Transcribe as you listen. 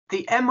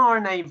The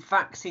mRNA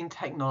vaccine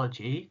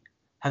technology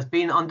has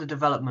been under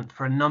development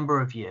for a number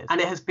of years,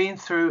 and it has been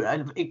through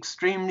an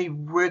extremely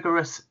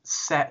rigorous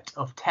set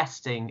of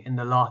testing in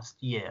the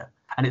last year.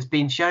 And it's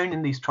been shown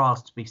in these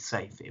trials to be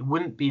safe. It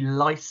wouldn't be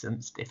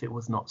licensed if it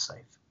was not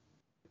safe.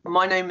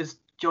 My name is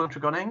John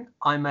Tregonning.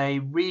 I'm a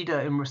reader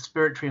in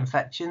respiratory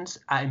infections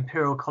at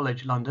Imperial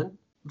College London.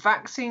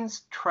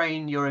 Vaccines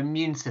train your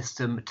immune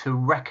system to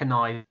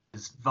recognize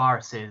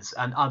viruses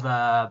and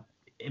other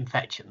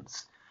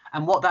infections.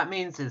 And what that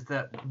means is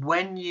that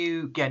when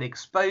you get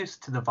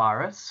exposed to the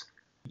virus,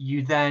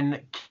 you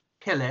then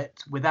kill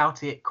it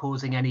without it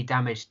causing any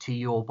damage to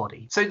your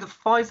body. So the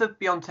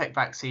Pfizer-BioNTech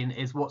vaccine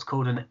is what's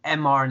called an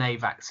mRNA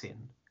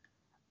vaccine.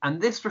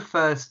 And this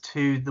refers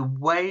to the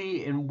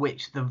way in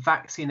which the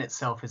vaccine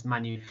itself is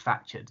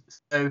manufactured.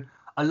 So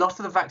a lot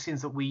of the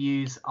vaccines that we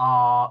use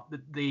are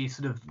the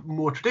sort of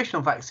more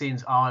traditional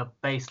vaccines are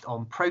based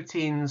on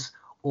proteins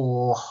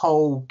or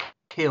whole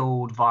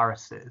killed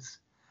viruses.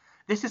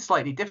 This is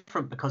slightly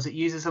different because it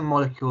uses a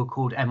molecule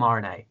called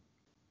mRNA.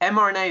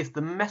 mRNA is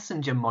the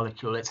messenger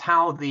molecule. It's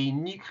how the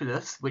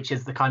nucleus, which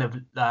is the kind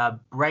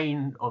of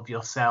brain of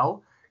your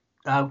cell,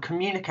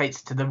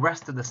 communicates to the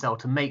rest of the cell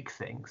to make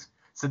things.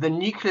 So the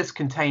nucleus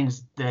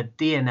contains the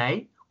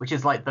DNA, which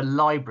is like the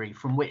library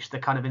from which the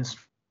kind of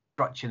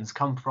instructions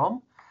come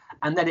from.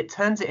 And then it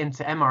turns it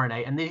into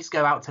mRNA, and these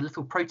go out to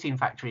little protein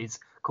factories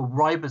called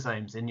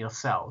ribosomes in your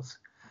cells.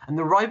 And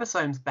the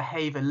ribosomes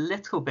behave a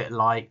little bit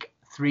like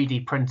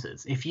 3D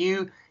printers. If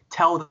you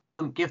tell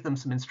them, give them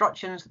some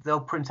instructions,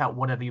 they'll print out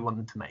whatever you want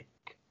them to make.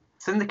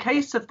 So in the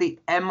case of the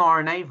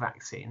mRNA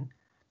vaccine,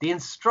 the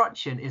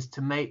instruction is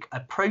to make a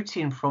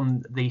protein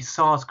from the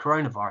SARS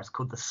coronavirus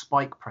called the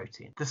spike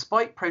protein. The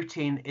spike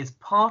protein is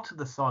part of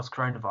the SARS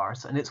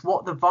coronavirus, and it's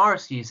what the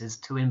virus uses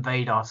to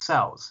invade our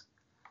cells.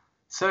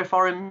 So if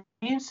our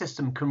immune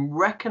system can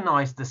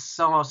recognize the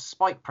SARS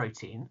spike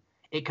protein,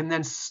 it can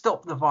then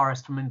stop the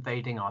virus from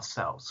invading our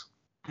cells.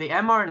 The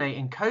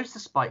mRNA encodes the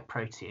spike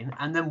protein,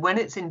 and then when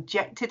it's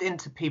injected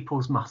into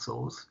people's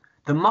muscles,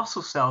 the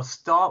muscle cells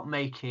start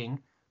making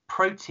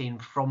protein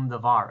from the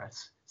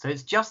virus. So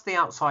it's just the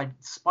outside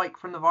spike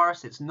from the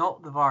virus. It's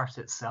not the virus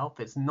itself.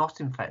 It's not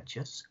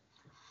infectious.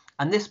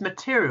 And this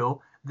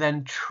material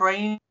then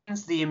trains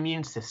the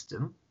immune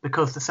system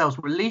because the cells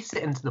release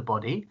it into the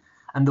body,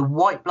 and the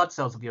white blood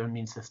cells of your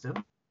immune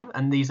system,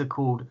 and these are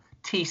called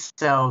T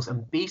cells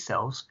and B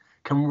cells,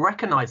 can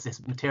recognize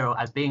this material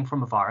as being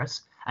from a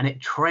virus, and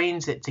it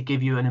trains it to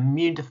give you an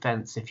immune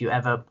defense if you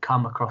ever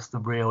come across the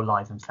real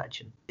live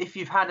infection. If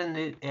you've had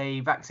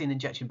a vaccine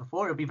injection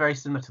before, it'll be very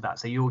similar to that.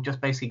 So you'll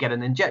just basically get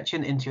an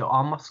injection into your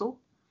arm muscle.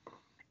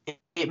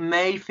 It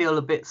may feel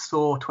a bit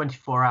sore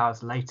 24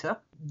 hours later.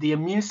 The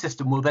immune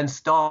system will then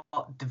start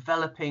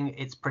developing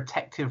its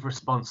protective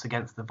response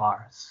against the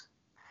virus.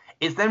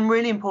 It's then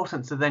really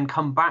important to then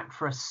come back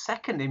for a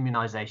second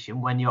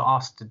immunization when you're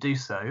asked to do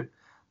so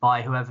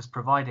by whoever's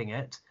providing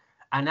it.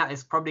 And that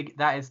is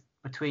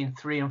between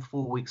 3 and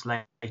 4 weeks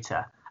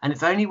later. And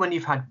it's only when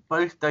you've had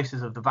both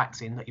doses of the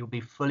vaccine that you'll be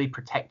fully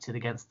protected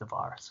against the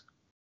virus.